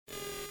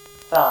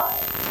5,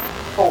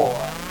 4, 3,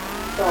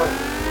 2,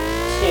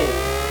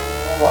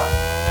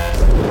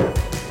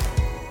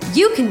 1.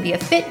 You can be a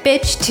fit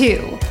bitch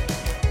too.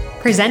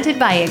 Presented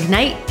by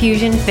Ignite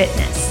Fusion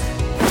Fitness.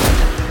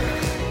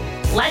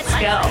 Let's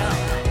go.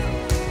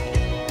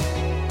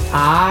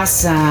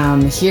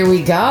 Awesome. Here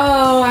we go.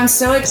 I'm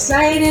so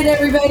excited,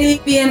 everybody.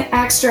 Be an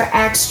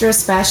extra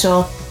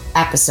special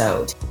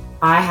episode.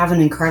 I have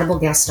an incredible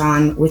guest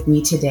on with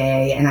me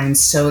today, and I'm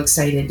so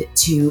excited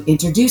to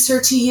introduce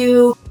her to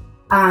you.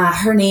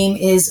 Her name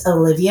is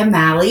Olivia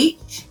Malley,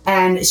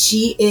 and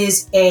she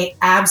is an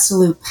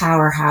absolute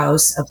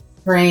powerhouse of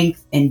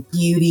strength and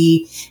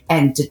beauty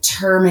and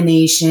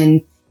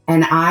determination.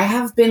 And I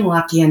have been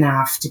lucky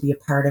enough to be a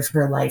part of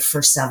her life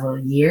for several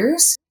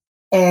years.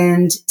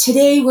 And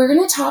today we're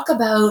going to talk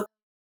about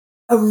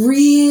a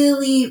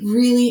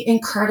really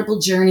incredible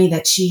journey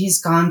that she has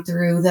gone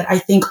through that I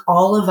think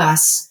all of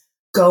us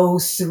go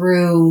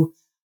through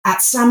at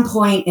some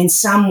point in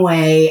some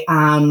way,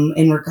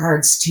 in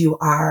regards to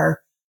our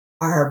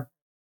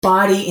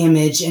body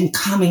image and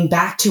coming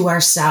back to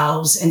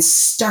ourselves and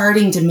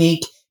starting to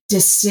make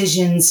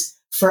decisions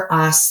for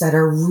us that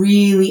are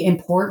really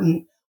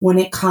important when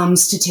it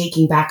comes to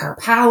taking back our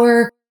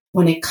power,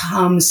 when it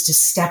comes to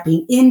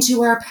stepping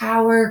into our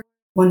power,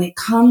 when it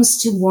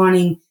comes to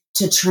wanting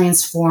to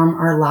transform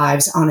our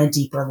lives on a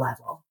deeper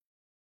level.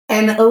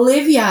 And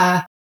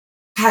Olivia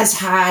has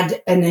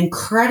had an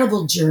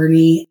incredible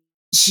journey.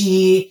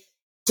 She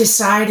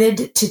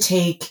decided to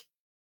take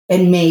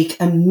and make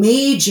a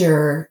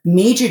major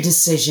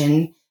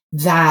decision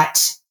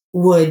that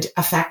would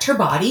affect her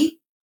body,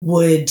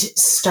 would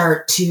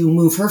start to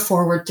move her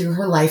forward through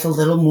her life a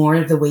little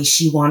more the way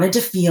she wanted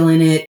to feel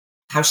in it,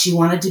 how she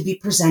wanted to be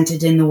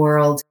presented in the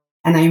world.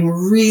 And I'm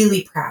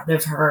really proud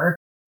of her.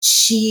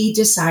 She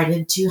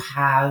decided to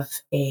have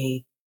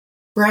a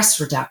breast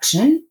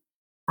reduction,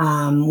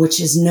 which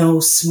is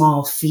no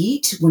small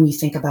feat when you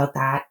think about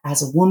that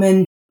as a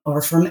woman,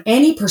 or from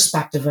any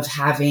perspective of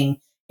having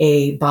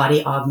a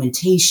body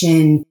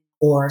augmentation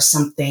or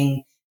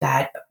something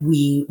that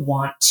we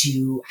want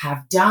to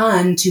have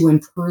done to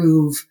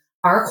improve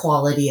our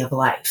quality of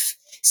life.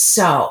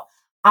 So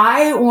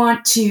I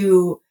want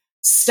to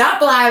stop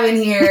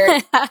blabbing here.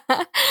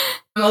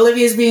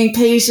 Olivia's being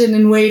patient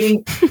and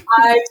waiting.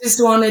 I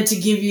just wanted to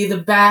give you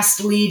the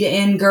best lead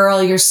in,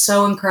 girl. You're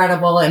so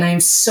incredible, and I'm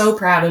so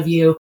proud of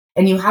you.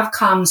 And you have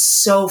come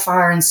so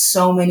far in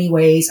so many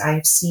ways. I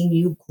have seen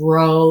you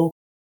grow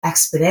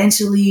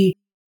exponentially,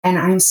 and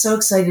I'm so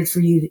excited for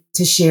you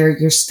to share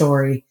your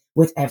story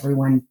with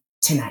everyone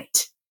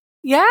tonight.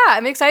 Yeah,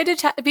 I'm excited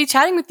to be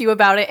chatting with you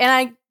about it.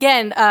 And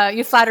again,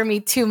 you flatter me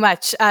too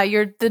much.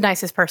 You're the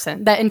nicest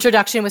person. That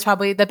introduction was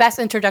probably the best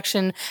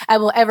introduction I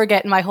will ever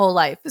get in my whole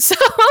life.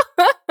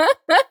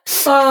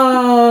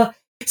 So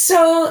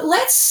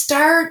let's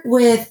start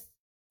with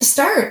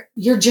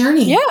your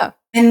journey. Yeah.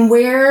 And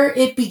where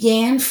it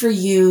began for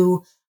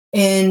you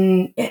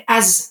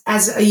as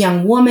a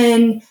young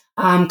woman,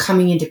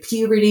 coming into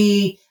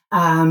puberty,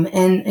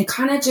 and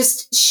kind of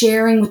just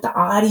sharing with the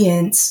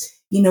audience,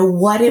 you know,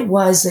 what it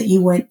was that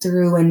you went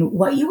through and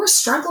what you were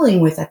struggling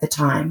with at the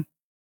time.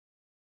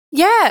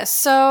 Yeah.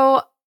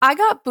 So I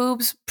got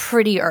boobs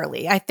pretty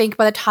early. I think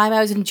by the time I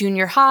was in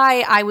junior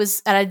high, I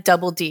was at a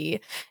double D.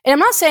 And I'm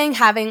not saying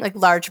having like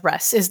large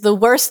breasts is the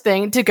worst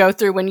thing to go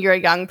through when you're a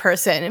young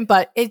person,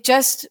 but it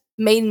just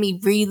made me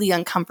really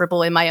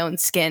uncomfortable in my own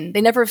skin. They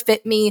never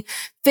fit me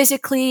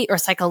physically or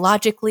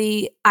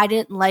psychologically. I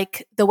didn't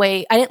like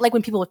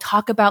when people would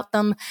talk about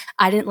them.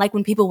 I didn't like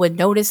when people would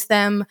notice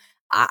them.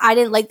 I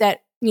didn't like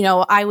that, you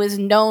know, I was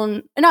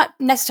known, not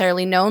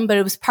necessarily known, but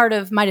it was part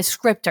of my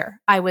descriptor.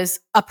 I was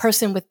a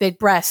person with big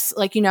breasts.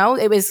 Like, you know,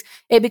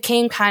 it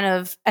became kind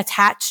of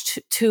attached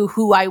to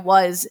who I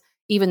was,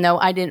 even though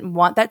I didn't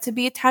want that to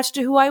be attached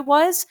to who I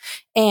was.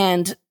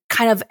 And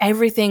kind of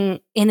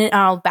everything in and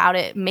out about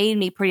it made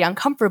me pretty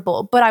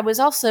uncomfortable. But I was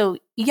also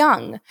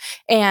young.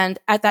 And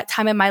at that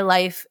time in my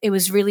life, it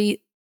was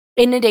really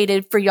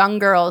inundated for young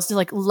girls to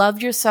like love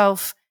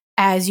yourself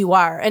as you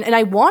are. And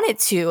I wanted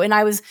to. And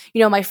I was, you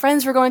know, my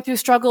friends were going through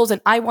struggles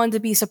and I wanted to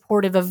be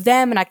supportive of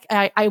them. And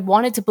I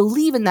wanted to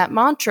believe in that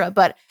mantra,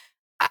 but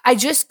I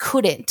just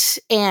couldn't.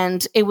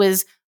 And it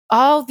was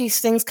all these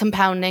things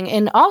compounding,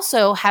 and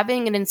also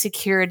having an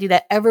insecurity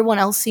that everyone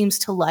else seems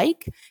to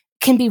like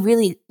can be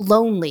really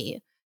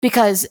lonely,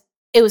 because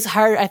it was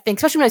hard, I think,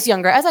 especially when I was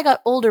younger. As I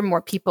got older, more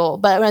people,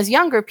 but when I was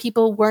younger,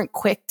 people weren't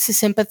quick to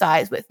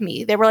sympathize with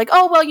me. They were like,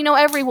 oh, well, you know,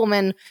 every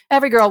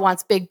girl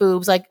wants big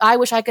boobs. Like, I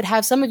wish I could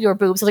have some of your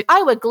boobs. Like,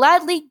 I would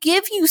gladly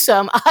give you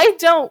some. I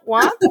don't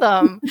want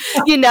them.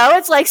 You know,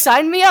 it's like,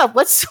 sign me up.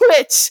 Let's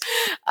switch.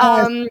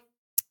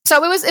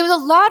 So it was a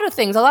lot of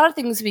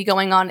things to be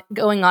going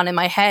on in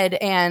my head.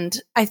 And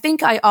I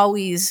think I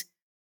always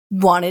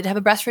wanted to have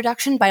a breast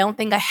reduction, but I don't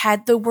think I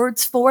had the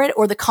words for it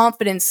or the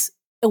confidence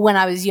when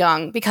I was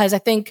young, because I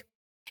think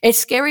it's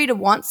scary to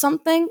want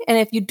something, and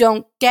if you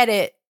don't get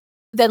it,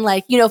 then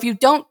like, you know, if you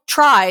don't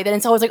try, then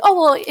it's always like, oh,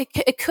 well,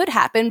 it could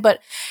happen.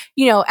 But,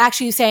 you know,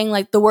 actually saying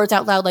like the words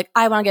out loud, like,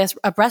 I want to get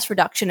a breast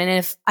reduction. And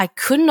if I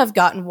couldn't have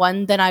gotten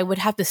one, then I would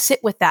have to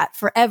sit with that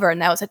forever.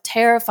 And that was a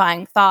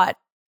terrifying thought.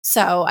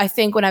 So I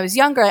think when I was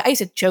younger, I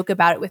used to joke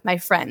about it with my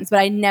friends, but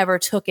I never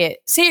took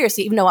it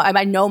seriously, even though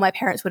I know my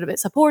parents would have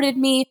supported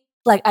me.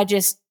 Like,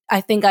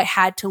 I think I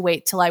had to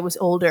wait till I was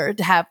older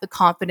to have the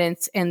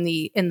confidence and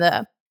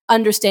the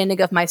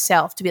understanding of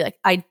myself to be like,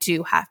 I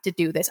do have to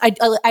do this. I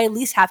at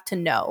least have to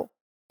know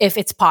if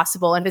it's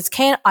possible. And if it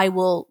can't, I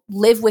will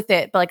live with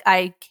it. But like,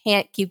 I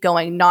can't keep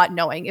going not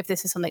knowing if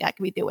this is something I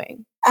can be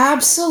doing.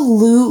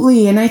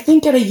 Absolutely. And I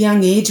think at a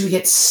young age, we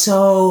get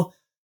so,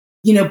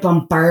 you know,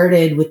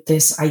 bombarded with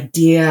this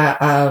idea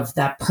of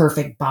that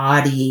perfect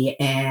body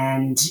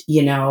and,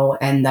 you know,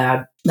 and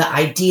the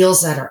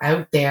ideals that are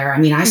out there. I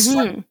mean, I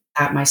struggled with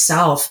that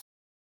myself.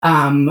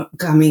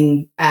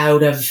 Coming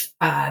out of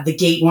the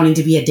gate wanting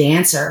to be a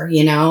dancer,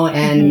 you know,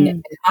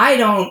 and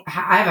I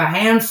have a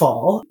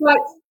handful, but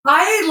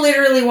I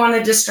literally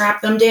wanted to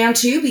strap them down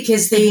too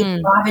because they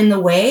got in the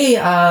way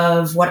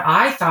of what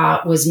I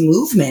thought was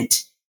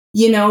movement,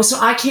 you know, so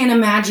I can't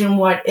imagine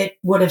what it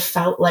would have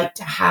felt like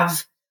to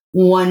have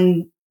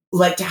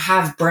to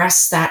have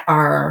breasts that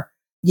are,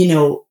 you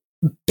know,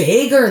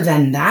 bigger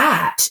than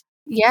that.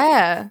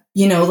 Yeah.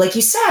 You know, like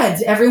you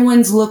said,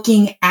 everyone's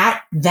looking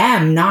at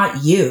them,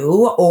 not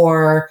you,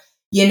 or,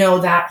 you know,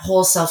 that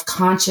whole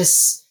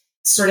self-conscious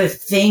sort of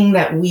thing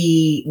that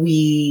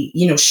we,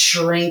 you know,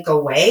 shrink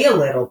away a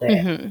little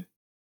bit.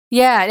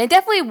 Yeah. And it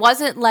definitely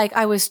wasn't like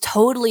I was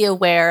totally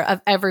aware of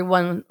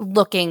everyone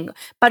looking,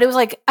 but it was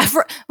like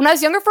when I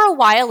was younger for a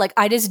while, like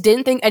I just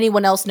didn't think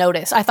anyone else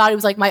noticed. I thought it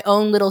was like my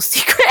own little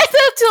secret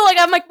until like,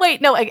 I'm like,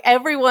 wait, no, like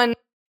everyone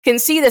can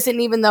see this.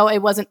 And even though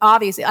it wasn't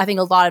obvious, I think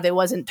a lot of it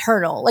was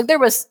internal. Like there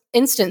was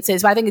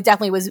instances, but I think it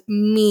definitely was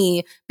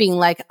me being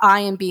like, I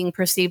am being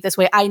perceived this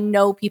way. I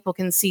know people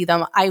can see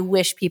them. I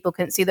wish people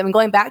can see them. And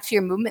going back to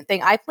your movement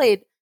thing, I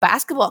played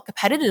basketball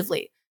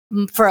competitively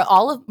for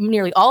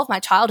nearly all of my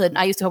childhood. And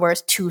I used to wear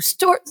two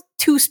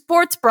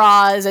sports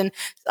bras. And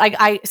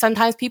I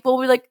sometimes people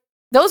were like,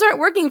 those aren't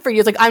working for you.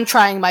 It's like, I'm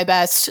trying my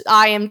best.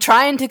 I am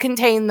trying to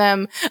contain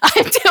them.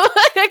 I'm doing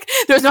like,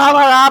 there's not a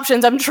lot of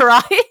options. I'm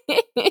trying.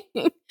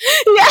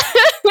 Yeah.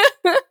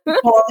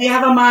 Well, they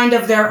have a mind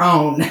of their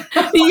own.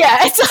 Yeah.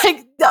 It's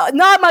like,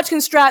 not much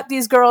can strap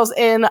these girls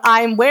in.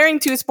 I'm wearing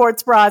two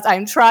sports bras.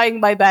 I'm trying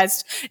my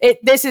best.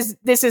 This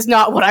is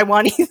not what I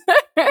want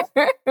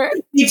either.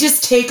 You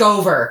just take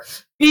over.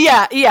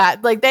 Yeah. Yeah.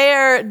 Like they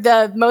are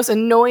the most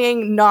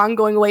annoying,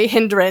 non-going away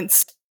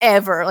hindrance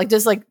ever. Like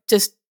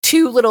just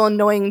two little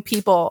annoying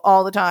people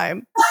all the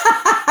time.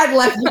 I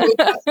love you. We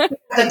got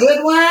the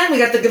good one, we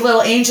got the good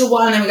little angel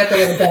one, and we got the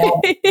little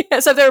bad. Yeah,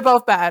 so they were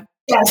both bad.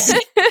 Yes.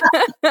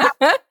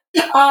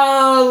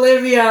 Oh,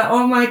 Olivia.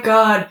 Oh my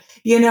God.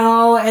 You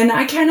know, and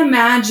I can't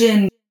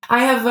imagine.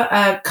 I have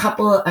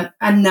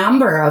a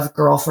number of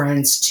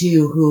girlfriends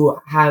too who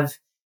have,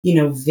 you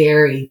know,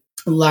 very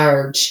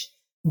large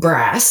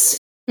breasts.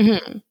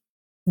 I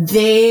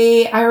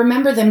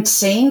remember them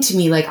saying to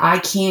me, like, I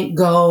can't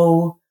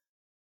go,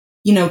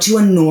 you know, to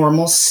a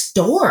normal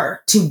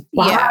store to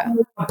buy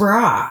a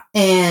bra,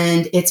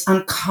 and it's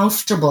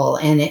uncomfortable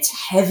and it's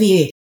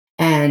heavy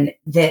and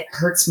that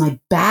hurts my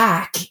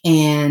back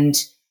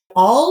and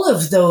all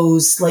of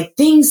those like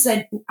things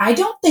that I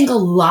don't think a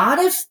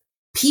lot of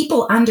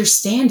people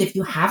understand if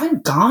you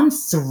haven't gone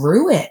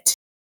through it.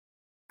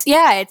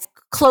 Yeah, it's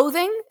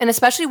clothing, and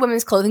especially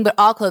women's clothing, but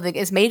all clothing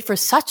is made for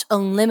such a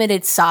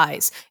limited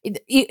size.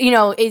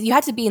 You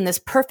have to be in this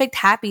perfect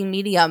happy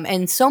medium,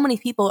 and so many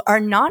people are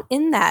not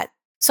in that.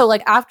 So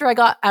like after I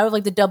got out of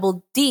like the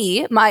double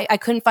D, I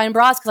couldn't find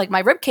bras because like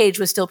my rib cage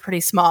was still pretty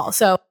small.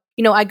 So,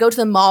 you know, I go to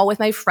the mall with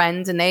my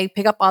friends and they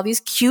pick up all these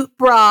cute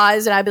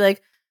bras, and I'd be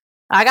like,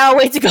 I gotta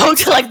wait to go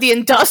to like the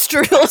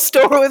industrial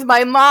store with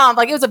my mom.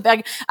 Like it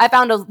was I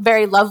found a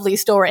very lovely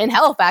store in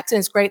Halifax, and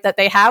it's great that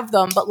they have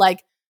them, but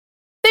like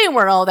they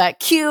weren't all that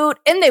cute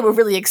and they were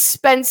really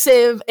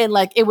expensive. And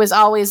like, it was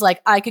always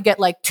like, I could get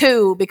like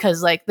two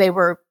because like they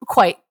were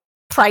quite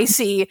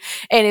pricey,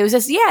 and it was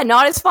just,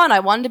 not as fun. I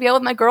wanted to be out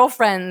with my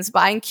girlfriends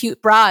buying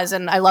cute bras,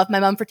 and I love my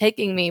mom for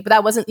taking me, but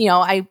that wasn't, you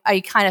know,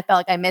 I kind of felt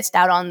like I missed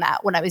out on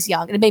that when I was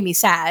young, and it made me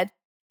sad.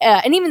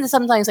 And even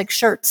sometimes like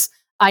shirts,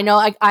 I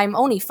know I'm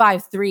only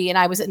 5'3", and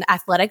I was in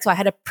athletics, so I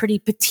had a pretty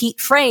petite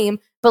frame,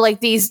 but like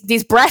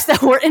these breasts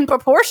that were in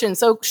proportion.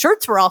 So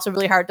shirts were also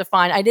really hard to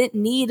find. I didn't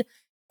need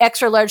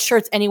extra large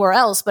shirts anywhere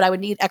else, but I would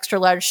need extra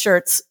large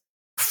shirts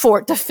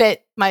to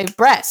fit my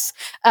breasts.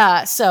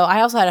 So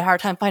I also had a hard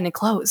time finding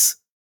clothes.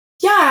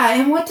 Yeah.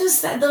 And what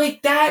does that,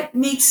 like, that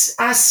makes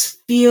us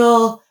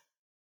feel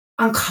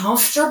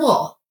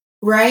uncomfortable,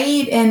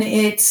 right? And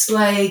it's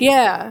like,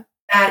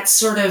 that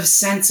sort of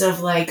sense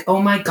of like,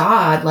 oh my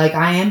God, like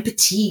I am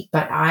petite,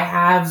 but I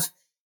have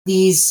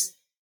these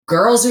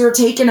girls who are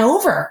taking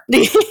over.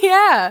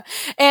 Yeah.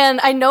 And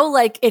I know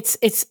like it's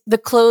the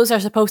clothes are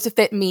supposed to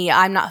fit me.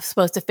 I'm not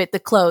supposed to fit the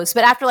clothes.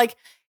 But after like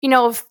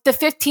the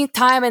 15th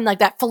time in like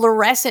that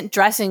fluorescent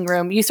dressing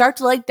room, you start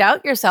to like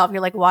doubt yourself.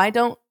 You're like, why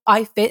don't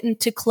I fit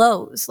into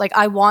clothes? Like,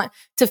 I want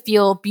to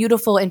feel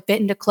beautiful and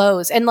fit into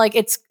clothes. And like,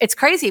 it's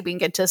crazy. We can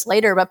get to this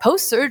later, but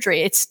post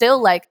surgery, it's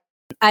still like,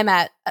 I'm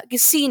at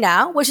C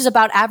now, which is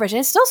about average. And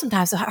it's still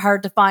sometimes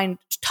hard to find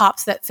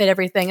tops that fit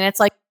everything. And it's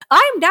like,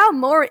 I'm now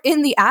more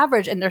in the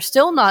average, and they're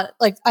still not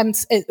like,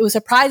 it was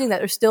surprising that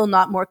there's still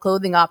not more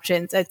clothing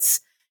options.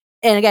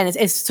 And again,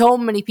 it's so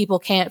many people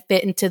can't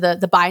fit into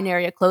the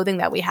binary of clothing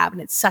that we have.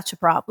 And it's such a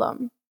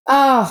problem.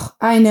 Oh,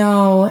 I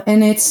know.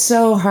 And it's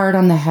so hard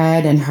on the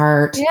head and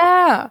heart.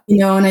 Yeah.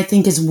 And I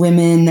think as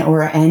women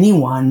or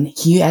anyone,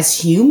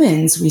 as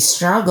humans, we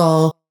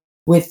struggle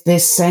with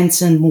this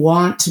sense and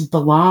want to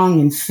belong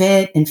and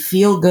fit and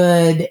feel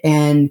good.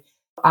 And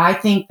I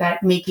think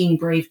that making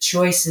brave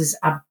choices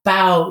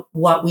about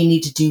what we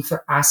need to do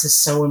for us is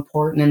so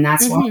important. And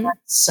that's why I'm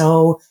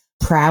so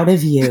proud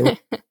of you,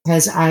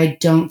 because I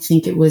don't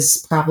think it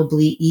was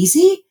probably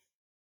easy.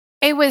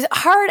 It was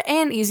hard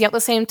and easy at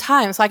the same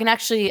time. So I can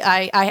actually,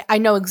 I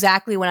know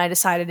exactly when I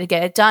decided to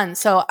get it done.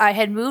 So I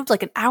had moved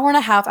like an hour and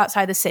a half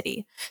outside the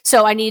city.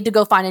 So I needed to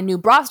go find a new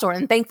bra store.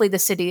 And thankfully the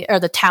city or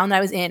the town that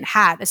I was in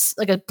had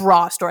a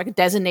bra store, like a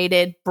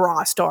designated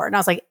bra store. And I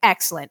was like,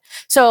 excellent.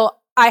 So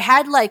I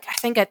had like, I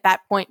think at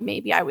that point,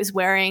 maybe I was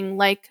wearing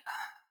like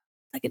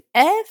an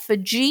F, a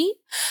G.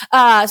 So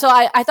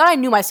I thought I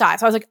knew my size.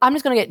 So I was like, I'm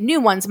just going to get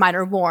new ones mine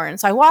are worn.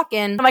 So I walk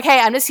in. I'm like, hey,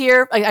 I'm just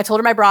here. I told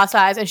her my bra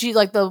size. And she's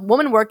like, the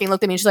woman working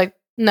looked at me and she's like,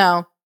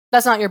 no,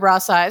 that's not your bra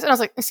size. And I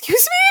was like,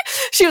 excuse me?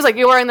 She was like,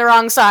 you're wearing the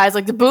wrong size.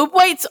 Like the boob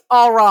weight's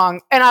all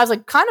wrong. And I was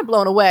like kind of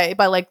blown away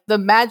by like the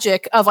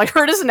magic of like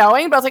her just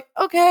knowing. But I was like,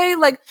 okay,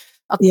 like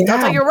I'll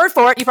take your word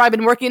for it. You've probably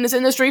been working in this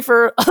industry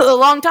for a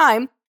long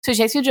time. So she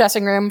takes me to the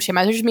dressing room. She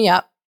measures me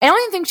up. And I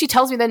don't even think she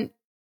tells me then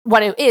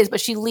what it is, but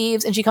she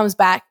leaves and she comes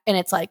back and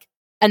it's like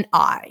an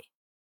eye.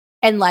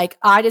 And like,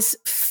 I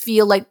just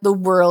feel like the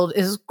world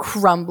is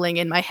crumbling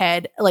in my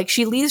head. Like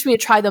she leaves me to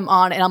try them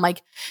on and I'm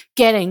like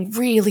getting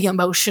really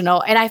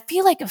emotional and I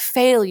feel like a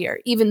failure,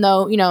 even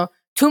though,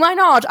 to my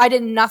knowledge, I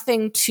did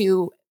nothing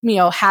to,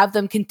 have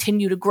them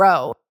continue to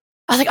grow.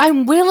 I was like,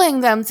 I'm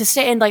willing them to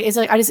stay. And like, it's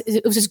like,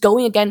 it was just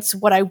going against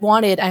what I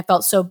wanted. I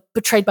felt so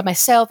betrayed by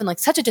myself and like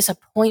such a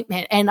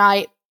disappointment. And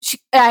I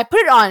put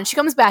it on, she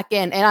comes back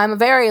in and I'm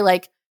very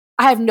like,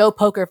 I have no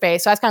poker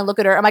face. So I just kind of look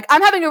at her. I'm like,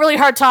 I'm having a really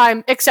hard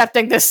time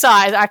accepting this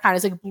size. I kind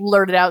of just like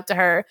blurted out to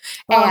her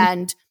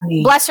and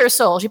bless her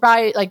soul. She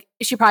probably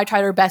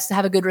tried her best to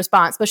have a good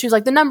response, but she was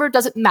like, the number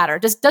doesn't matter.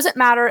 Just doesn't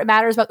matter. It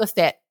matters about the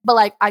fit. But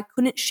like, I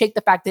couldn't shake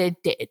the fact that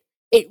it did.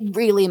 It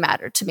really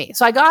mattered to me.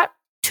 So I got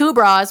 2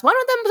 bras. One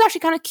of them was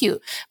actually kind of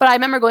cute, but I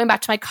remember going back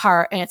to my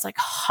car and it's like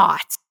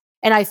hot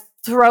and I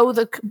throw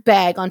the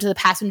bag onto the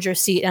passenger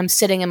seat and I'm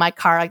sitting in my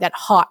car, like that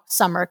hot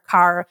summer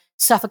car,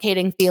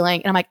 suffocating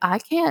feeling. And I'm like, I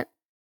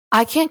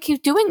can't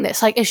keep doing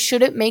this. Like it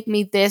shouldn't make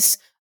me this,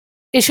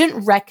 it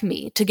shouldn't wreck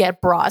me to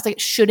get bras. Like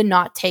it should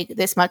not take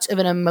this much of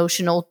an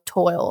emotional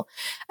toil.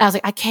 And I was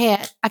like,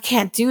 I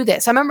can't do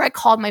this. I remember I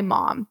called my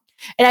mom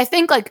and I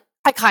think like,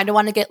 I kind of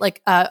want to get like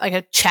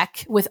a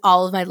check with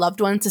all of my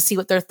loved ones to see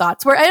what their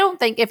thoughts were. I don't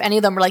think if any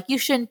of them were like, you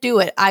shouldn't do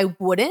it, I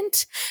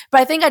wouldn't.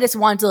 But I think I just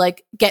wanted to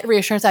like get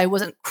reassurance that I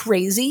wasn't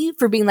crazy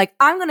for being like,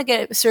 I'm going to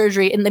get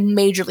surgery and then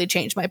majorly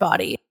change my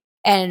body.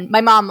 And my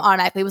mom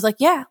automatically was like,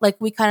 yeah,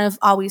 like we kind of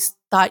always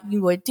thought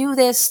you would do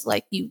this.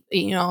 Like you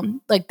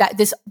like that,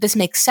 this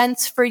makes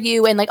sense for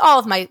you. And like all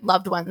of my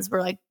loved ones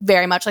were like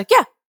very much like,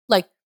 yeah,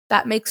 like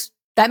that makes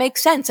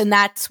sense. And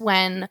that's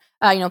when,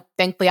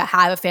 thankfully I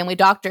have a family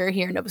doctor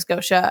here in Nova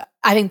Scotia.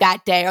 I think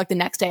that day or like the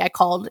next day I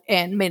called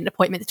and made an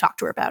appointment to talk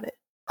to her about it.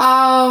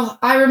 Oh,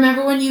 I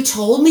remember when you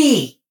told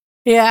me.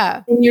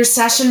 Yeah. In your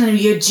session and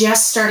you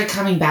just started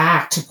coming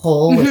back to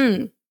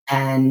Pole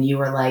and you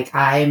were like,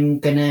 I'm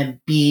going to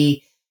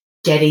be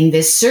getting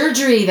this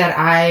surgery that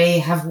I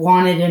have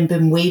wanted and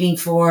been waiting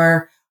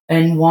for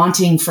and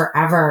wanting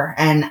forever.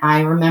 And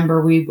I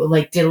remember we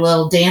like did a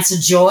little dance of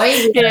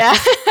joy. Yeah.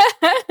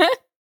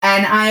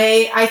 And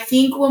I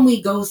think when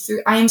we go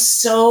through, I am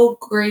so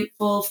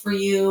grateful for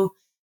you.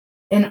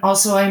 And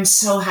also I'm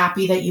so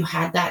happy that you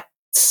had that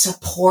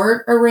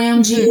support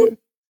around you,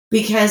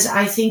 because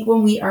I think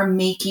when we are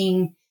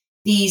making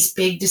these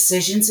big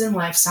decisions in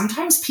life,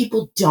 sometimes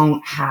people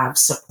don't have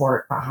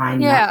support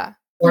behind them,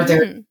 or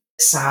they're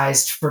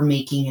criticized for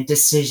making a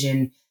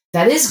decision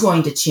that is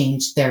going to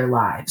change their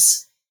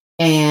lives.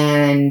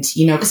 And,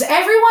 because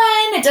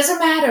everyone, it doesn't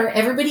matter.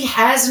 Everybody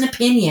has an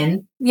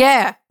opinion.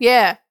 Yeah.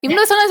 Yeah. Even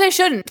though sometimes they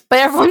shouldn't, but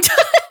everyone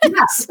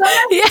does.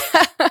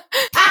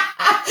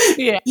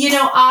 Yeah.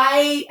 Yeah.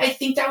 I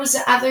think that was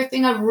the other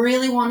thing I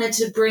really wanted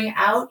to bring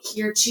out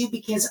here too,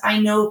 because I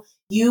know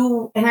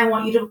you, and I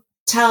want you to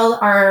tell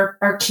our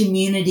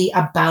community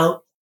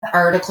about the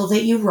article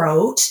that you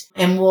wrote,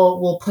 and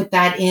we'll put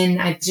that in.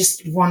 I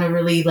just want to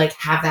really like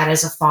have that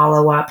as a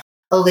follow-up.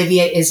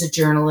 Olivia is a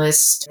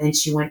journalist and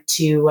she went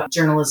to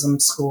journalism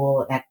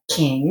school at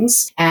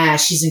King's.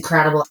 She's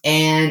incredible.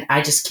 And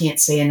I just can't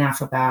say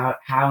enough about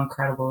how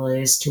incredible it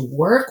is to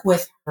work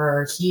with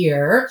her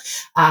here,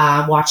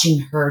 watching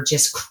her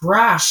just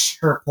crush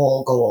her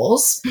pole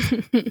goals,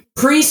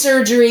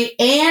 pre-surgery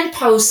and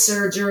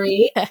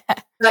post-surgery.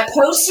 But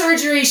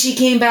post-surgery, she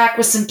came back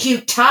with some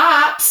cute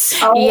tops.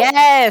 Oh.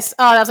 Yes.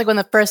 Oh, that was like one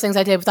of the first things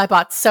I did was I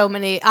bought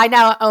I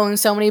now own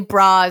so many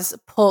bras,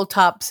 pull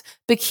tops,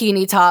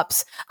 bikini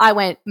tops. I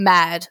went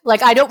mad.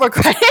 Like, I don't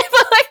regret it,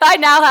 but like I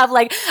now have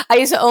I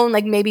used to own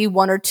maybe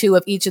one or two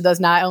of each of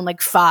those. Now I own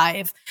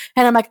 5.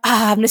 And I'm like,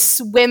 I'm just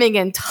swimming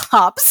in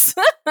tops.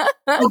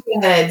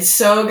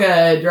 So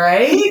good,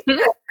 right?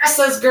 Dress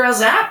those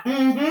girls up.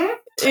 Mm-hmm.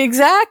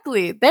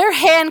 Exactly. They're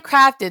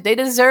handcrafted. They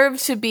deserve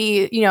to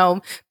be,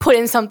 put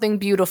in something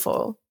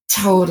beautiful.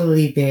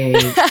 Totally,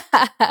 babe.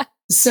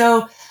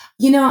 So,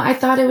 I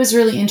thought it was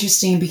really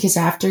interesting because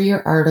after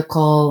your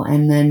article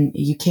and then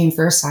you came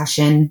for a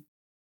session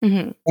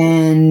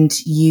and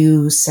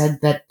you said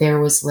that there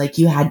was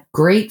you had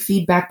great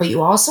feedback, but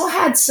you also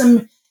had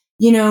some,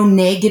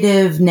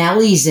 negative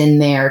Nellies in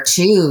there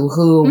too,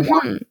 who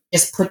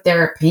just put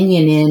their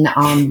opinion in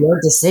on your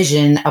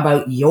decision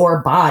about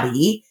your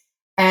body.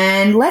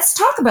 And let's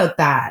talk about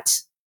that.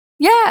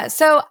 Yeah.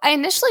 So I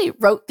initially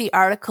wrote the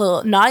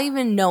article not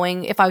even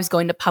knowing if I was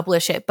going to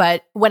publish it.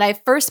 But when I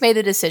first made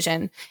the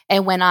decision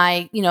and when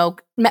I,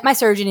 met my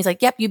surgeon, he's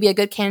like, yep, you'd be a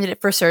good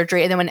candidate for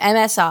surgery. And then when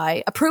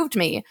MSI approved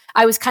me,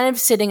 I was kind of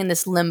sitting in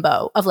this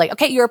limbo of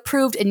okay, you're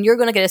approved and you're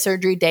going to get a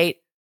surgery date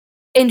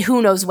and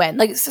who knows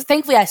when. So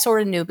thankfully, I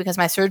sort of knew because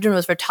my surgeon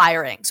was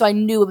retiring. So I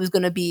knew it was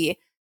going to be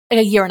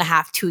a year and a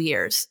half, 2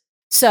 years.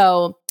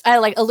 So I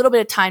had a little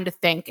bit of time to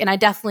think. And I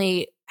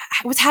definitely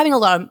was having a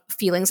lot of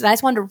feelings and I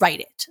just wanted to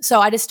write it.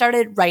 So I just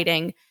started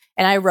writing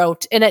and I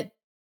wrote, and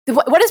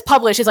what is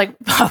published is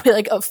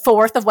probably a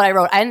fourth of what I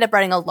wrote. I ended up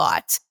writing a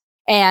lot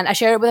and I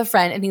shared it with a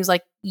friend and he was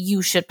like,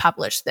 you should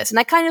publish this. And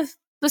I kind of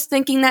was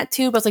thinking that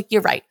too, but I was like,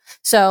 you're right.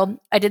 So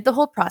I did the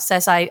whole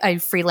process. I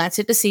freelanced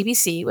it to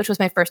CBC, which was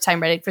my first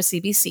time writing for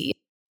CBC.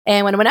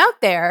 And when I went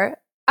out there,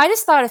 I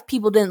just thought if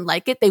people didn't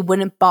like it, they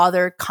wouldn't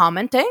bother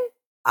commenting.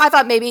 I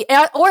thought maybe,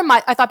 I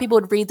thought people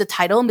would read the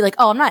title and be like,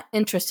 oh, I'm not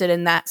interested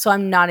in that, so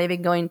I'm not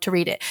even going to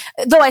read it.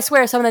 Though I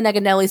swear some of the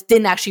Neganellis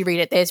didn't actually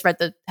read it. They just read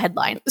the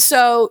headline.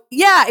 So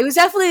yeah, it was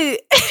definitely,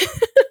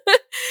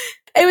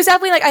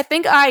 I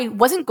think I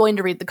wasn't going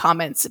to read the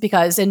comments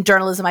because in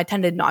journalism, I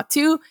tended not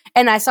to.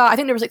 And I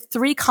think there was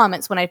 3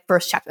 comments when I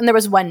first checked and there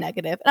was 1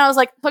 negative. And I was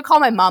so I called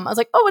my mom. I was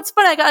like, oh, it's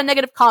funny. I got a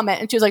negative comment.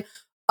 And she was like,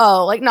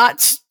 oh, not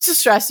to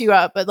stress you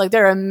out, but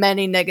there are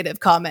many negative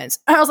comments.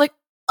 And I was like,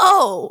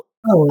 oh.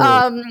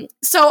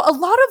 So a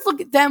lot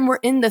of them were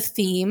in the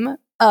theme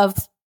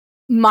of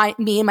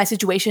me and my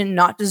situation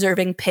not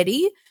deserving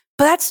pity,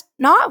 but that's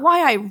not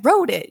why I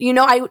wrote it.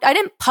 I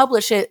didn't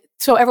publish it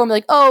so everyone would be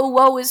like, oh,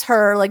 woe is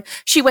her.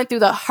 She went through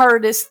the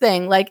hardest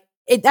thing.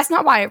 That's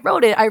not why I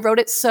wrote it. I wrote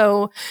it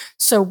so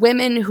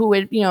women who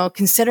would,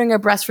 considering a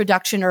breast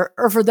reduction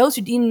or for those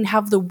who didn't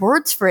have the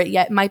words for it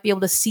yet might be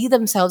able to see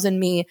themselves in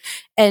me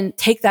and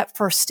take that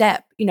first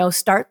step,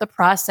 start the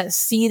process,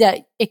 see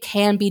that it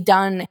can be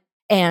done.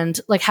 And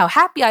how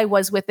happy I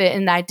was with it.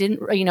 And I didn't,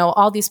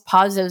 all these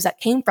positives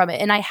that came from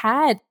it. And I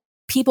had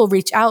people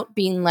reach out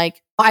being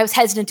like, oh, I was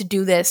hesitant to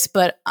do this,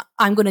 but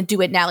I'm going to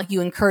do it now.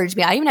 You encouraged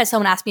me. I even had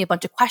someone ask me a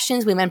bunch of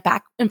questions. We went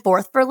back and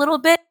forth for a little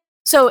bit.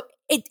 So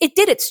it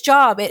did its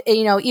job.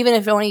 Even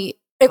if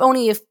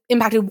it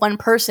impacted one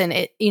person,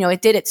 it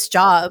did its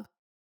job.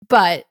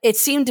 But it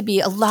seemed to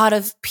be a lot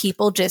of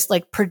people just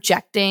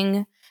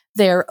projecting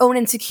their own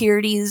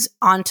insecurities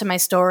onto my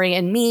story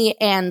and me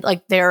and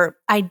their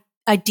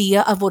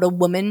idea of what a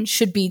woman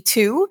should be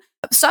too.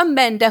 Some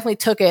men definitely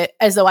took it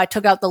as though I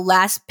took out the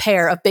last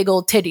pair of big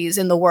old titties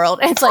in the world.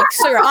 And it's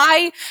sir,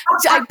 I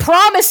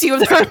promise you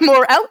there are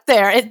more out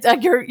there.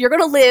 You're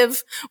going to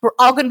live. We're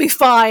all going to be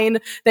fine.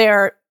 There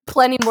are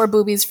plenty more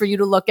boobies for you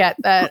to look at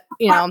that,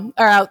 are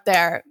out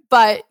there.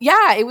 But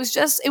yeah, it was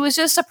just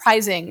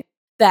surprising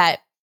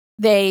that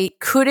they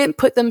couldn't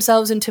put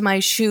themselves into my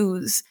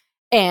shoes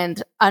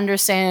and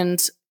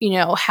understand,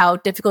 how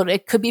difficult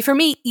it could be for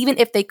me, even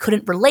if they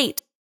couldn't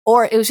relate.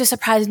 Or it was just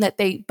surprising that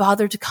they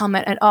bothered to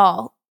comment at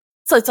all.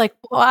 So it's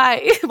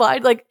why?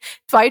 Why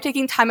are you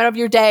taking time out of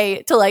your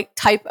day to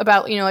type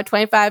about, a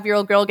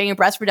 25-year-old girl getting a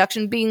breast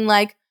reduction being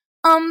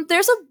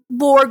there's a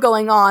war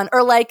going on.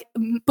 Or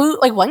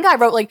one guy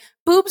wrote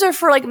boobs are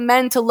for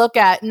men to look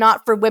at,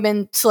 not for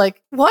women to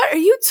what are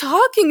you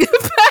talking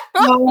about?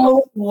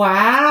 Oh,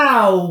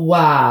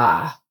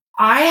 wow.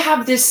 I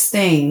have this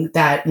thing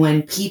that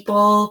when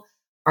people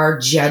are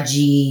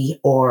judgy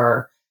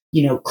or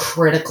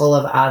critical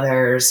of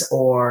others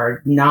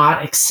or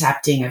not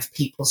accepting of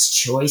people's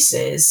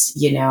choices,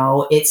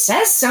 it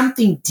says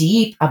something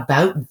deep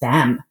about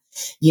them.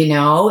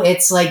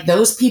 It's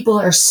those people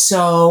are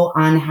so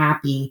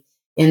unhappy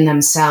in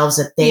themselves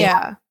that they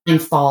are in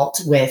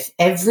fault with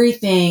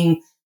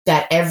everything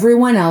that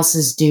everyone else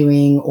is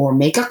doing or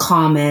make a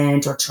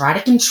comment or try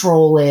to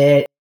control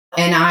it.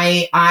 And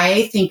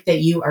I think that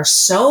you are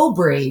so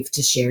brave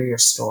to share your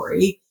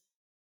story.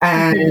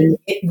 And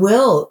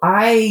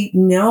I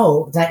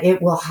know that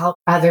it will help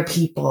other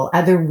people,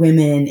 other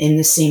women in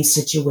the same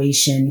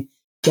situation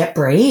get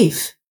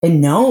brave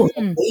and know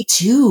that they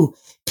too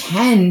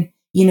can,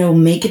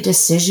 make a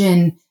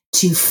decision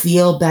to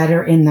feel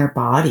better in their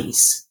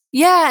bodies.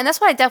 Yeah. And that's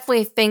why I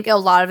definitely think a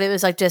lot of it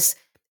was like just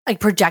like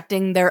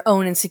projecting their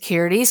own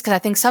insecurities. Cause I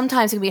think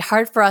sometimes it can be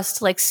hard for us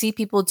to like see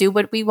people do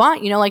what we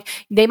want, like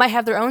they might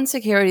have their own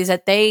insecurities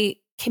that maybe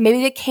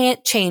they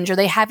can't change or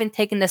they haven't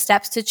taken the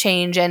steps to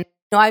change. And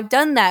I've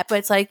done that, but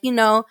it's like,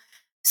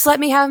 just let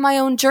me have my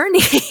own journey.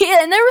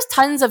 And there was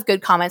tons of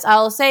good comments.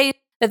 I'll say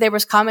that there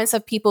was comments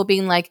of people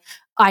being like,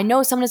 I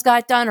know someone has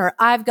got it done or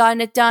I've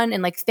gotten it done.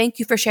 And like, thank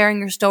you for sharing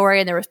your story.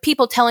 And there was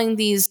people telling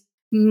these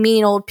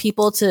mean old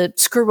people to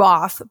screw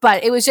off.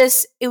 But it was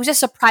just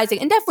surprising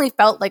and definitely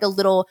felt like a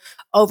little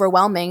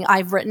overwhelming.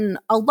 I've written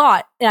a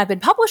lot and I've been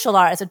published a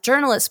lot as a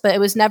journalist, but it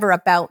was never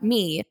about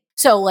me.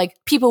 So like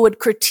people would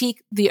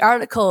critique the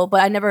article,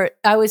 but I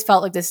always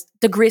felt like this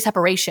degree of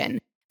separation.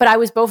 But I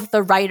was both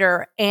the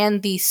writer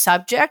and the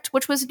subject,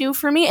 which was new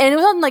for me. And it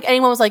wasn't like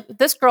anyone was like,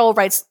 this girl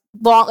writes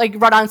long, like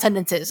run-on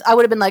sentences. I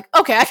would have been like,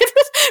 okay, I could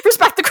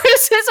respect the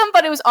criticism,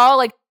 but it was all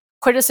like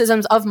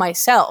criticisms of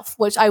myself,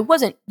 which I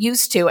wasn't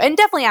used to. And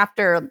definitely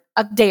after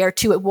a day or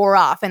two, it wore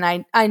off. And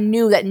I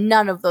knew that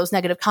none of those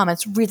negative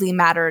comments really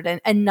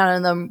mattered. And none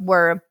of them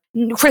were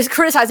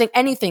criticizing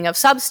anything of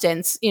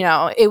substance,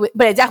 but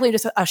it definitely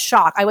just a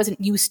shock. I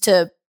wasn't used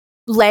to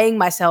laying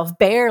myself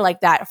bare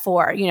like that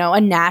for,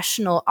 a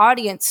national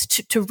audience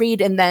to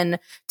read and then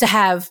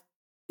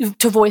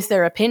to voice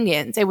their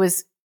opinions. It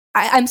was,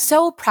 I'm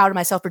so proud of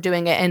myself for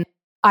doing it. And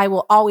I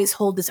will always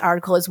hold this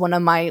article as one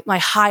of my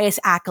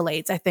highest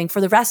accolades, I think, for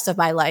the rest of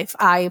my life.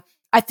 I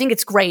think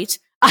it's great.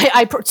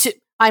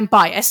 I'm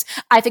biased.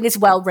 I think it's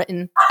well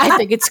written. I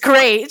think it's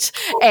great.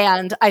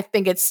 And I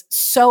think it's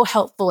so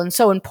helpful and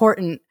so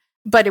important.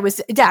 But it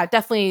was,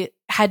 definitely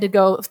had to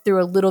go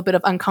through a little bit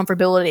of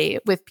uncomfortability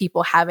with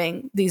people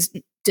having these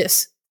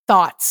just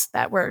thoughts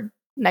that were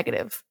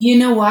negative. You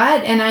know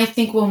what? And I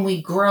think when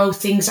we grow,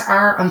 things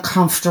are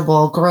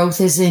uncomfortable. Growth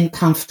isn't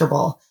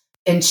comfortable.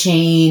 And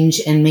change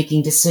and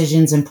making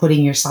decisions and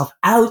putting yourself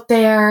out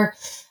there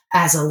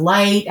as a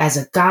light, as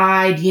a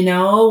guide,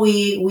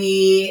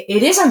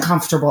 it is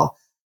uncomfortable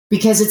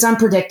because it's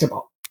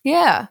unpredictable.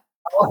 Yeah.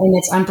 And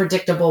it's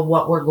unpredictable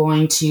what we're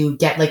going to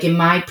get. Like in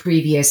my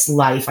previous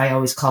life, I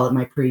always call it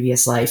my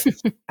previous life.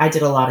 I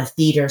did a lot of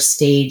theater,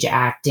 stage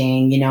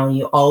acting.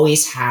 You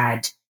always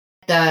had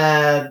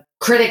the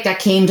critic that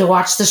came to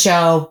watch the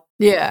show.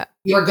 Yeah.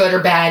 You were good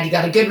or bad. You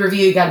got a good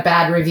review. You got a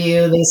bad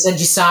review. They said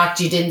you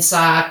sucked. You didn't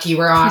suck. You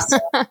were awesome.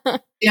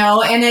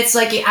 And it's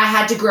like I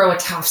had to grow a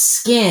tough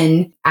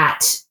skin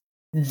at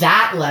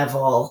that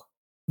level,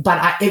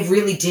 but it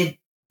really did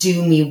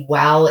do me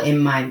well in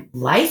my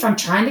life. I'm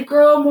trying to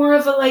grow more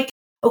of a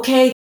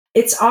okay,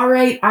 it's all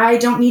right. I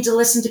don't need to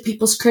listen to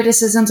people's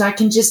criticisms. I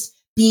can just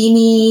be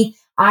me.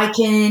 I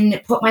can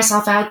put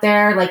myself out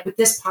there. Like with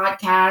this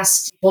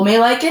podcast, people may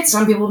like it.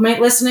 Some people might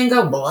listen and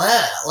go,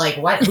 blah, like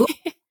what?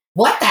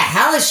 What the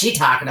hell is she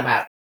talking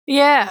about?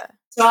 Yeah.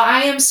 So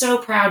I am so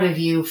proud of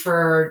you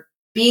for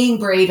being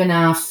brave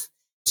enough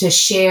to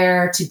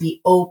share, to be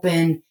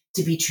open,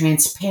 to be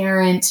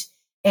transparent.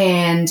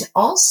 And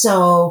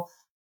also,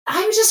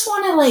 I just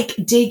want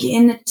to dig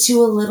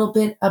into a little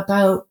bit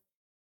about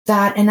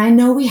that. And I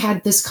know we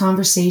had this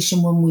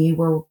conversation when we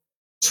were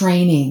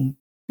training,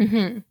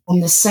 and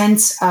the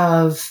sense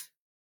of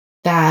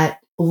that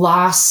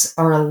loss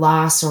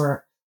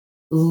or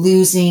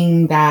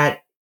losing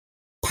that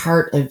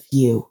part of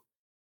you,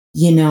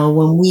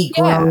 when we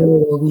grow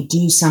or we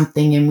do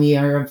something and we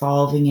are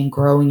evolving and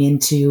growing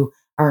into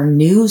our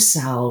new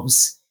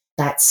selves,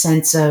 that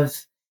sense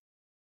of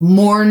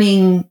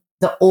mourning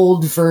the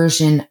old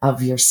version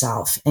of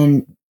yourself.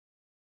 And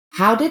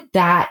how did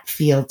that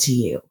feel to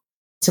you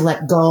to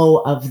let go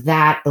of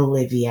that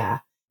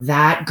Olivia,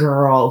 that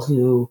girl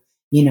who,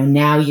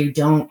 now you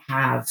don't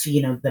have,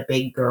 the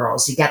big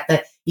girls. You get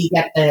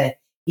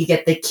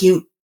the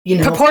cute,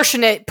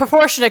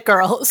 proportionate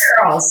girls.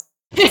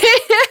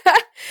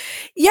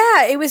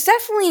 Yeah, it was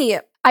definitely,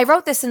 I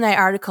wrote this in that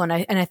article and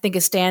I think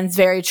it stands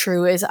very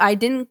true, is I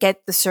didn't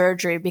get the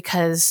surgery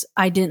because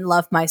I didn't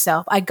love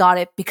myself. I got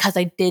it because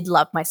I did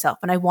love myself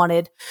and I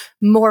wanted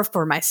more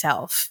for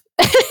myself.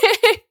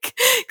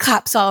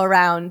 Claps all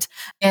around.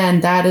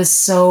 And that is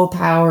so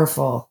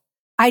powerful.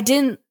 I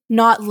didn't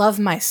not love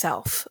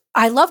myself.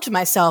 I loved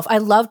myself. I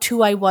loved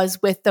who I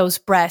was with those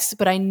breasts,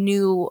 but I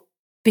knew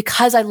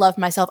because I loved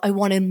myself, I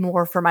wanted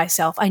more for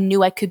myself. I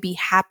knew I could be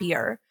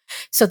happier.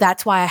 So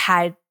that's why I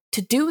had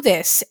to do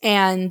this.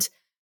 And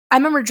I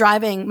remember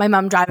my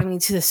mom driving me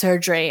to the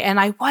surgery, and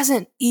I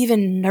wasn't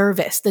even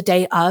nervous the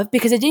day of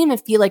because it didn't even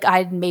feel like I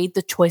had made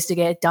the choice to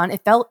get it done.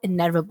 It felt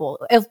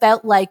inevitable. It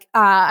felt like,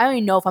 I don't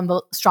even know if I'm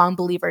a strong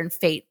believer in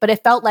fate, but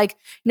it felt like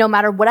no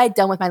matter what I'd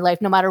done with my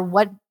life, no matter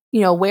what,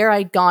 where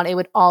I'd gone, it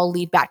would all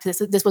lead back to this.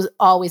 This was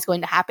always going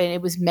to happen.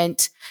 It was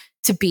meant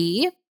to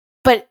be.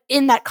 But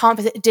in that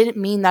confidence, it didn't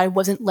mean that I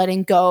wasn't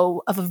letting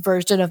go of a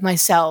version of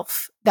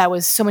myself that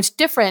was so much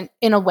different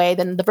in a way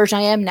than the version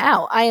I am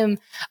now. I am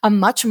a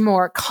much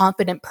more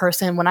confident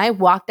person when I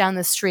walk down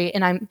the street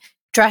and I'm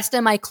dressed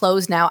in my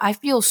clothes now, I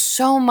feel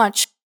so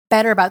much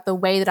better about the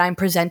way that I'm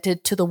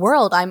presented to the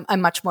world.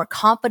 I'm much more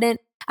confident.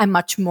 I'm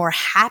much more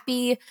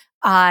happy.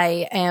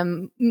 I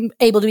am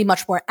able to be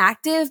much more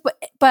active,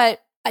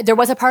 but there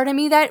was a part of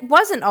me that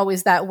wasn't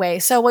always that way.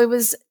 So it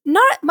was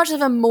not much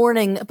of a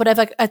mourning, but of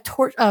like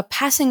a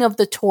passing of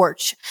the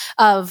torch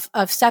of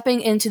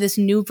stepping into this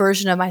new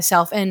version of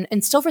myself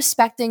and still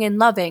respecting and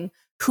loving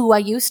who I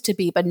used to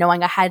be, but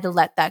knowing I had to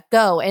let that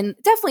go. And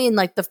definitely in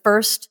like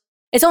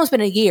it's almost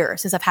been a year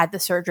since I've had the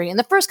surgery. In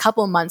the first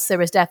couple of months, there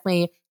was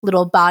definitely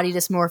little body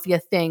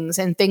dysmorphia things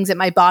and things that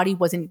my body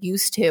wasn't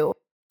used to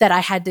that I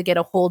had to get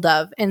a hold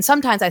of. And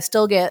sometimes I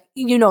still get,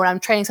 when I'm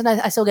training, sometimes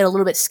I still get a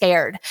little bit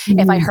scared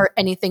if I hurt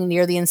anything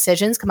near the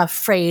incisions, because I'm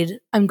afraid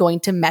I'm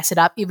going to mess it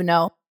up, even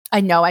though I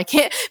know I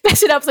can't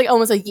mess it up. It's like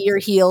almost a year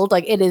healed.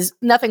 Like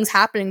nothing's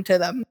happening to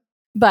them.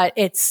 But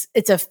it's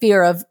a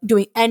fear of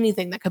doing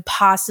anything that could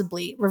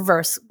possibly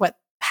reverse what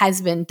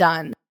has been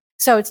done.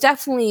 So it's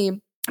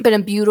definitely been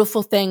a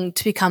beautiful thing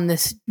to become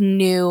this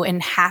new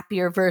and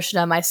happier version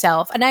of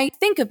myself. And I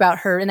think about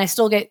her and there's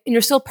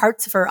still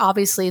parts of her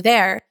obviously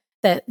there,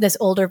 this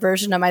older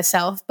version of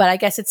myself, but I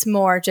guess it's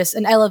more just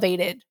an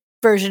elevated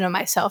version of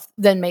myself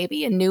than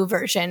maybe a new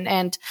version.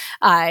 And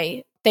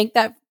I thank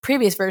that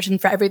previous version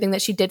for everything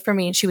that she did for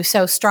me. And she was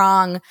so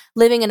strong,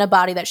 living in a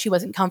body that she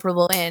wasn't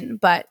comfortable in.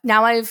 But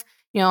now I've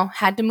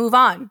had to move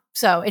on.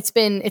 So it's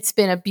been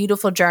a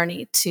beautiful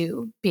journey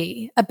to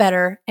be a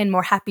better and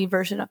more happy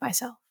version of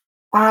myself.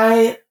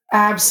 I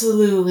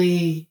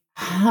absolutely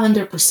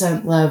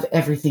 100% love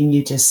everything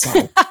you just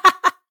said.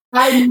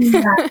 I mean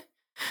that.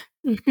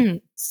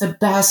 It's the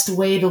best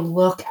way to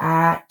look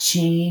at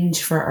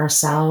change for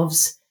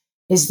ourselves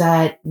is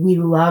that we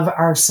love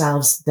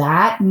ourselves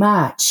that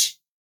much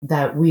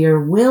that we are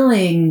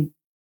willing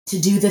to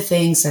do the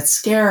things that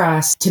scare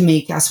us to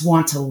make us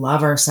want to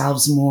love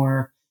ourselves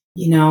more.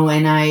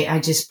 And I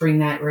just bring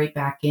that right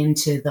back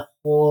into the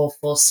whole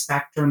full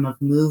spectrum of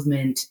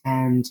movement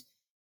and,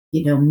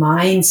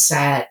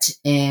 mindset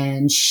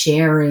and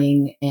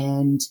sharing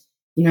and,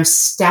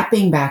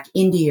 stepping back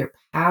into your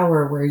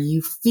power where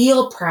you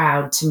feel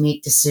proud to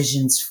make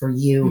decisions for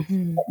you,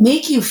 that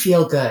make you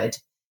feel good,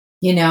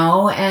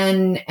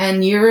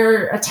 and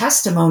you're a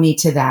testimony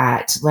to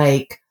that.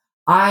 Like,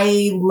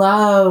 I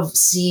love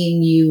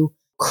seeing you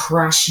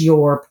crush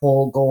your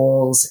pole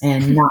goals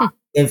and not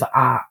give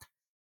up.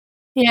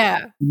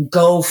 Yeah.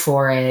 Go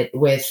for it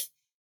with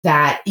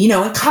that,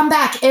 and come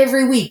back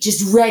every week,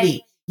 just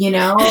ready,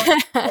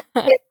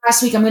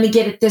 last week, I'm going to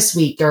get it this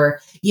week,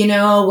 or,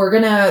 we're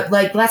going to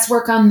let's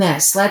work on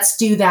this. Let's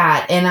do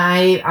that. And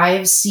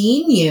I've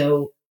seen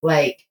you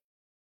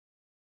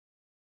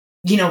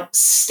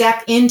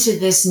step into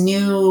this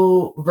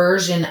new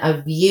version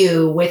of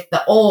you with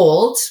the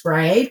old,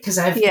 right? Because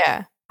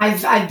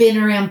I've been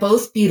around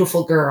both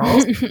beautiful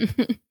girls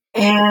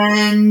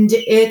and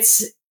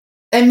it's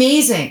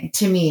amazing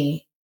to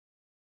me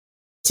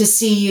to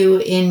see you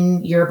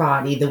in your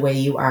body the way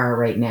you are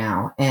right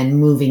now and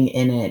moving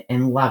in it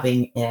and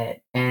loving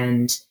it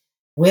and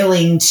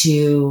willing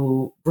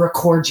to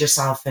record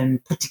yourself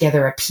and put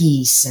together a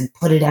piece and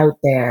put it out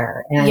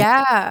there. And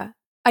yeah.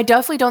 I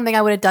definitely don't think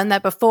I would have done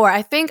that before.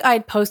 I think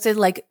I'd posted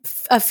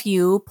a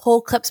few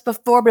pole clips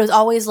before, but it was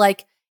always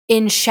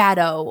in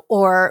shadow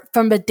or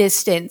from a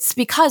distance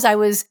because I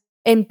was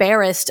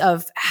embarrassed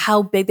of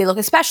how big they look,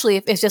 especially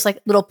if it's just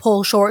little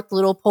pole shorts,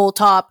 little pole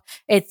top.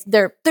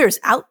 There's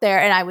out there,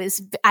 and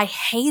I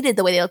hated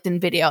the way they looked in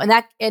video, and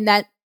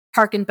that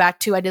harkened back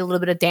to I did a little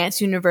bit of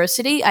dance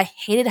university. I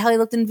hated how they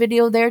looked in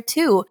video there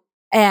too.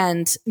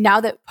 And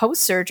now that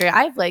post surgery,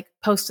 I've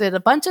posted a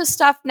bunch of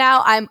stuff.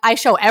 Now I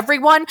show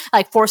everyone,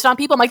 force it on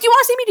people. I'm like, do you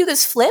want to see me do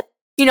this flip?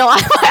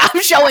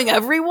 I'm showing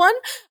everyone.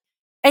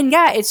 And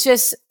yeah, it's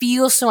just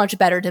feels so much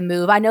better to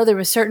move. I know there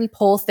were certain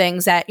pole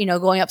things that,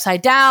 going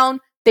upside down,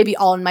 they'd be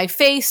all in my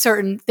face.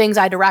 Certain things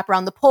I had to wrap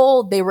around the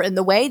pole, they were in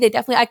the way.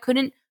 I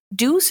couldn't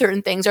do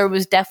certain things, or it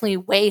was definitely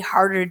way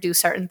harder to do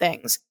certain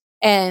things.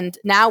 And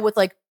now with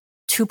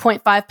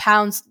 2.5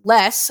 pounds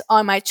less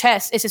on my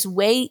chest, it's just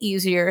way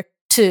easier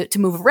to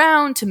move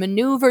around, to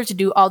maneuver, to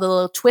do all the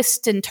little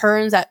twists and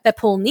turns that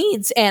pole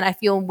needs. And I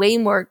feel way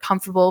more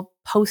comfortable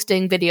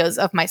posting videos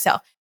of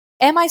myself.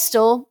 Am I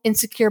still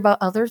insecure about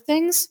other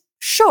things?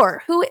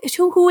 Sure. Who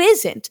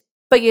isn't?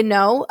 But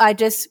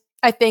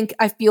I think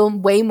I feel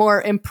way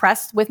more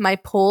impressed with my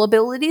pole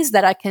abilities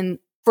that I can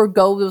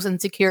forgo those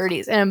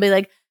insecurities and be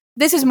like,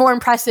 this is more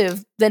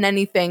impressive than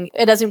anything.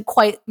 It doesn't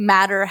quite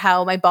matter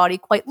how my body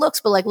quite looks,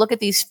 but look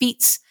at these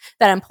feats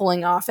that I'm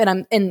pulling off, and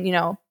I'm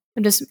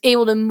just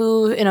able to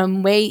move in a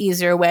way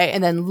easier way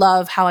and then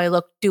love how I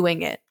look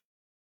doing it.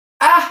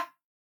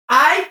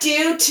 I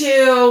do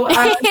too.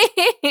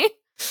 I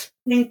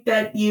think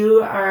that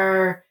you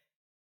are,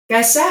 like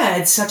I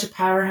said, such a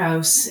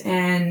powerhouse,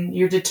 and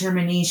your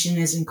determination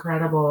is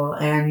incredible.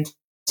 And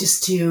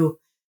just to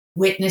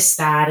witness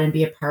that and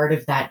be a part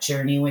of that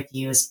journey with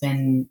you has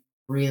been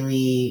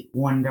really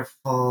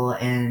wonderful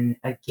and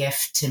a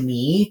gift to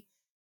me.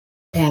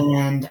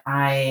 And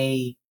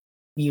I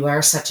You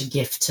are such a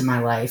gift to my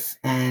life.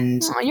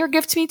 And Oh, you're a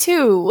gift to me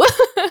too.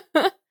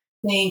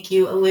 thank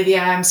you,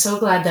 Olivia. I'm so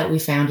glad that we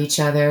found each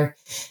other.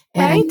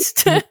 And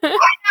Right?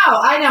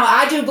 I know.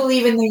 I do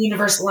believe in the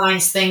universe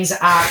lines things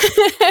up.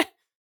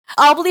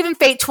 I'll believe in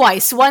fate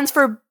twice. One's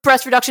for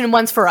breast reduction and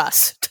one's for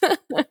us. Yeah,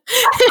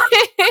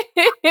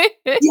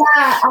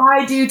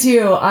 I do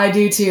too.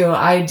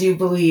 I do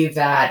believe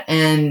that.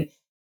 And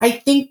I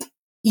think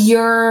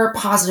your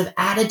positive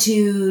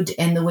attitude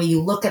and the way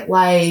you look at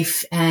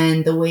life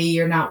and the way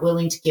you're not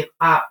willing to give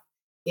up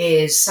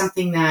is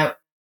something that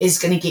is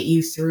going to get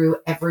you through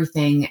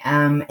everything,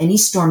 any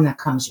storm that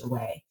comes your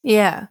way.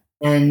 Yeah.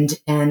 And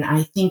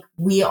I think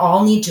we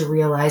all need to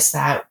realize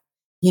that,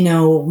 you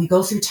know, we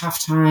go through tough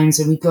times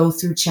and we go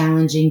through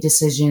challenging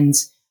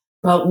decisions,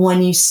 but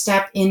when you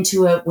step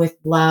into it with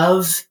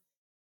love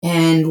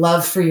and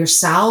love for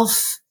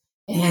yourself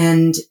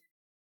and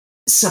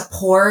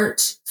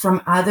support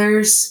from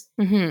others,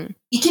 Mm-hmm.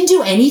 you can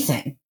do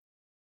anything.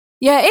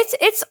 Yeah,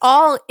 it's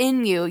all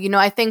in you. You know,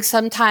 I think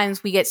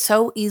sometimes we get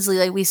so easily,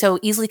 like we so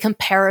easily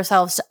compare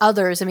ourselves to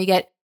others and we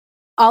get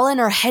all in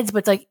our heads, but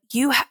it's like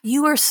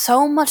you are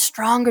so much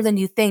stronger than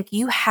you think.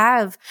 You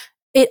have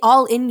it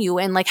all in you,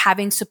 and like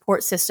having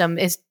support system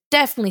is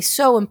definitely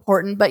so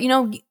important. But you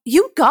know,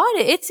 you got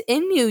it. It's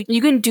in you.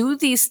 You can do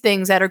these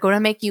things that are going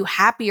to make you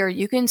happier.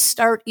 You can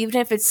start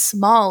even if it's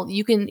small.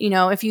 You can, you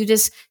know, if you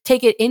just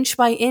take it inch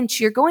by inch,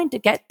 you're going to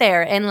get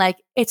there. And like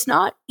it's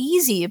not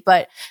easy,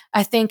 but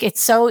I think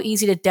it's so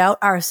easy to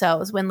doubt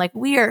ourselves when like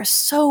we are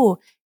so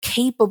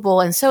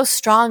capable and so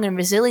strong and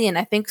resilient.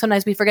 I think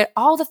sometimes we forget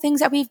all the things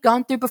that we've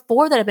gone through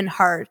before that have been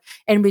hard,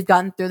 and we've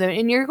gotten through them,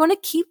 and you're going to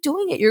keep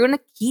doing it. You're going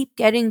to keep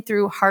getting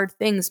through hard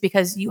things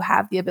because you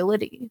have the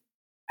ability.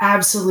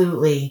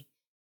 Absolutely.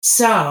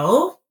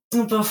 So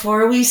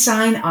before we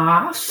sign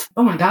off,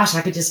 oh my gosh,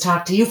 I could just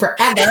talk to you forever.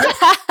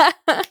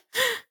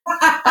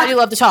 I do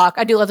love to talk.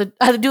 I do love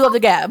the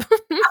gab.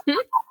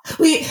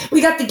 We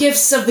got the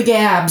gifts of the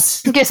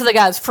gabs. Gifts of the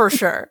gabs for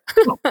sure.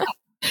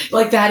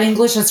 Like that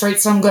English, that's right,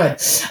 some good.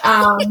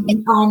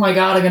 Oh my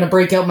God, I'm going to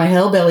break out my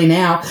hillbilly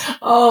now.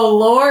 Oh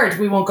Lord,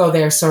 we won't go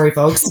there. Sorry,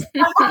 folks.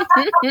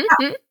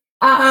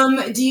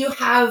 Do you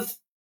have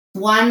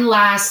one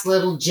last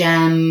little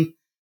gem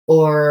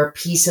or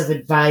piece of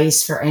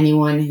advice for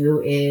anyone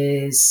who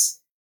is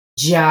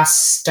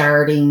just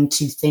starting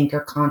to think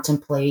or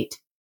contemplate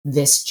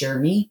this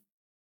journey?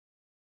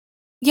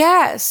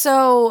 Yeah,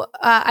 so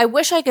I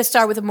wish I could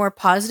start with a more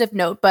positive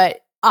note,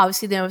 but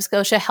obviously the Nova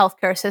Scotia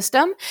healthcare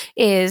system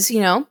is,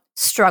 you know,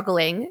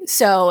 struggling.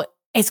 So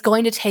it's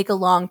going to take a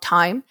long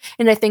time.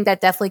 And I think that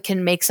definitely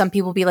can make some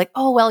people be like,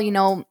 oh, well, you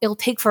know, it'll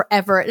take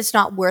forever. It's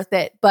not worth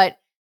it. But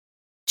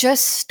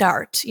just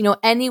start, you know,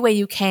 any way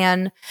you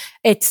can.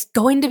 It's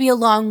going to be a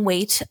long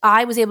wait.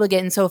 I was able to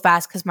get in so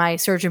fast because my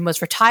surgeon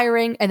was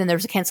retiring and then there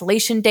was a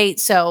cancellation date.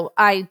 So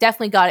I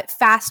definitely got it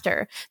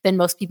faster than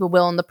most people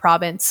will in the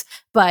province.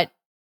 But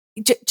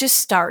just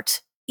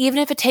start. Even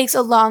if it takes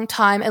a long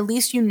time, at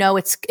least you know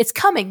it's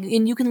coming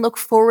and you can look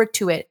forward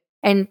to it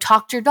and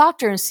talk to your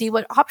doctor and see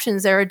what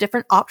options. There are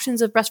different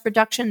options of breast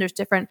reduction. There's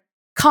different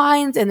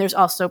kinds, and there's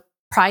also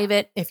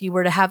private if you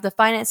were to have the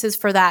finances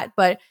for that.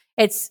 But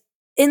it's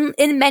in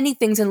many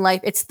things in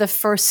life, it's the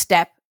first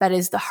step that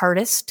is the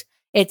hardest.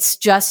 It's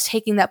just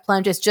taking that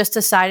plunge. It's just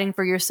deciding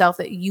for yourself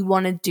that you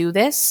want to do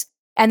this,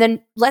 and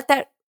then let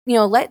that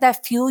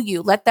fuel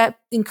you. Let that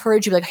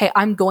encourage you. Like, hey,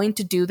 I'm going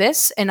to do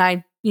this, and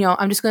I'm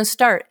just going to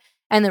start.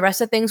 And the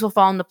rest of things will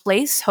fall into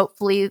place.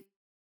 Hopefully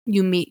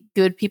you meet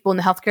good people in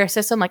the healthcare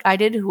system like I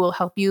did who will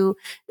help you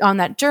on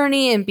that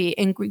journey and be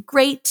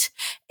great.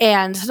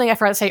 And something I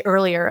forgot to say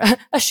earlier,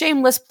 a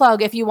shameless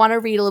plug, if you want to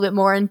read a little bit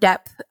more in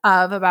depth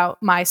about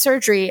my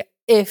surgery,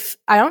 I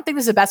don't think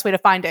this is the best way to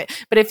find it,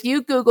 but if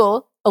you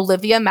Google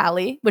Olivia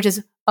Malley, which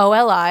is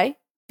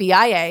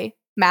OLIVIA,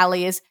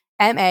 Malley is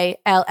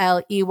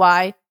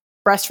MALLEY,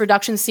 breast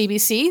reduction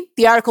CBC,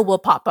 the article will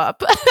pop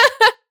up.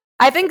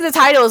 I think the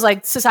title is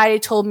like, society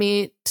told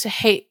me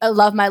to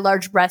love my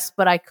large breasts,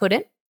 but I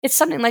couldn't. It's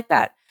something like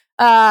that.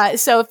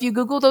 So if you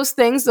Google those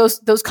things,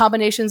 those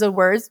combinations of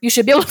words, you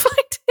should be able to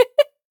find it.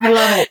 I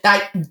love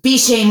it. Be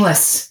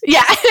shameless.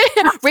 Yeah.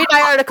 Read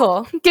my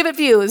article. Give it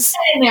views.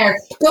 Get in there.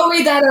 Go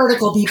read that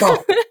article,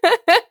 people.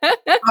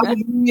 I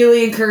would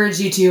really encourage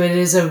you to. It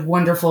is a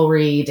wonderful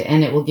read,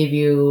 and it will give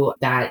you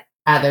that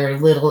other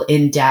little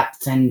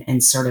in-depth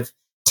and sort of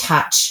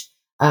touch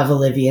of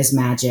Olivia's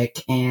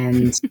magic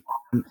and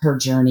her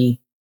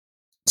journey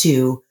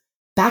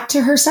back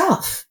to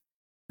herself,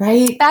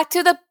 right? Back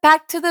to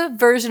the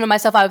version of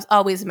myself I was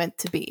always meant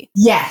to be.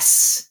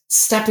 Yes.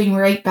 Stepping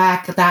right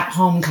back at that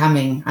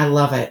homecoming. I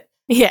love it.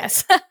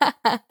 Yes.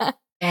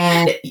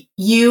 And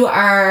you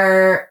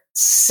are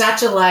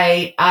such a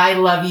light. I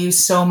love you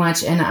so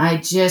much. And I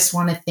just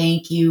want to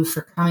thank you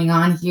for coming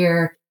on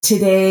here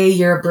today.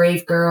 You're a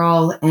brave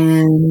girl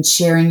and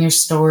sharing your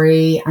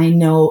story. I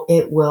know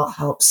it will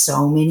help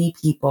so many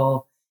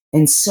people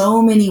in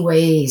so many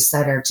ways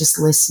that are just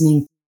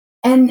listening.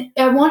 And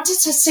I wanted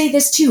to say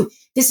this too.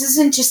 This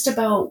isn't just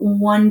about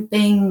one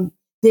thing.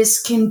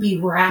 This can be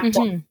wrapped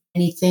up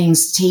many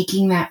things,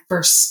 taking that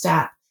first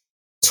step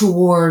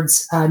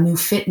towards a new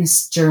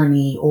fitness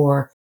journey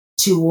or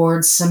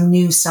towards some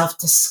new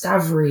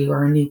self-discovery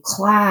or a new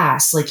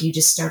class, like you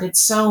just started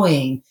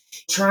sewing,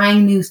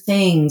 trying new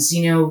things,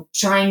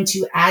 trying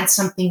to add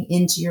something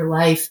into your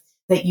life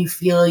that you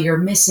feel you're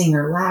missing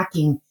or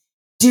lacking,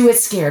 do it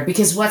scared,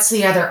 because what's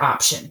the other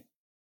option?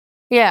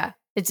 Yeah,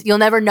 you'll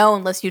never know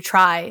unless you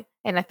try.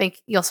 And I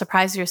think you'll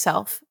surprise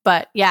yourself.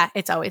 But yeah,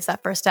 it's always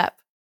that first step.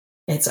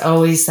 It's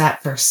always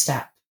that first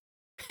step.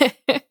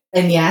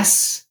 And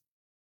yes,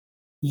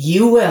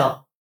 you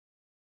will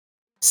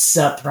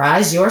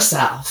surprise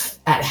yourself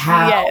at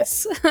how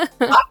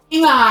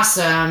fucking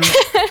awesome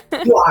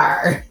you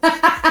are.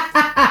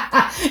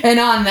 And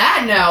on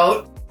that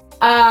note,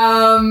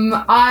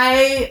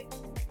 I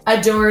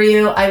adore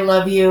you. I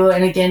love you.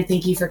 And again,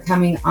 thank you for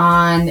coming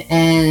on.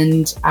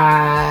 And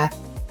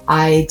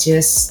I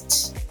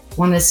just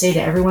want to say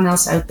to everyone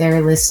else out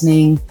there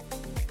listening,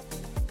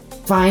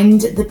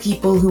 find the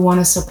people who want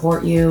to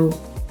support you,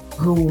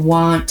 who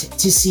want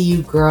to see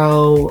you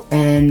grow,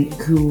 and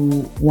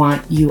who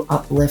want you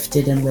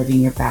uplifted and living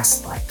your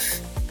best life.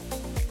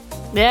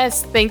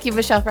 Yes. Thank you,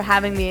 Michelle, for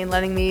having me and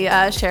letting me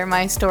share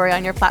my story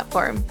on your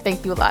platform.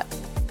 Thank you a lot.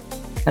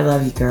 I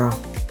love you, girl.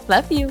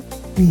 Love you.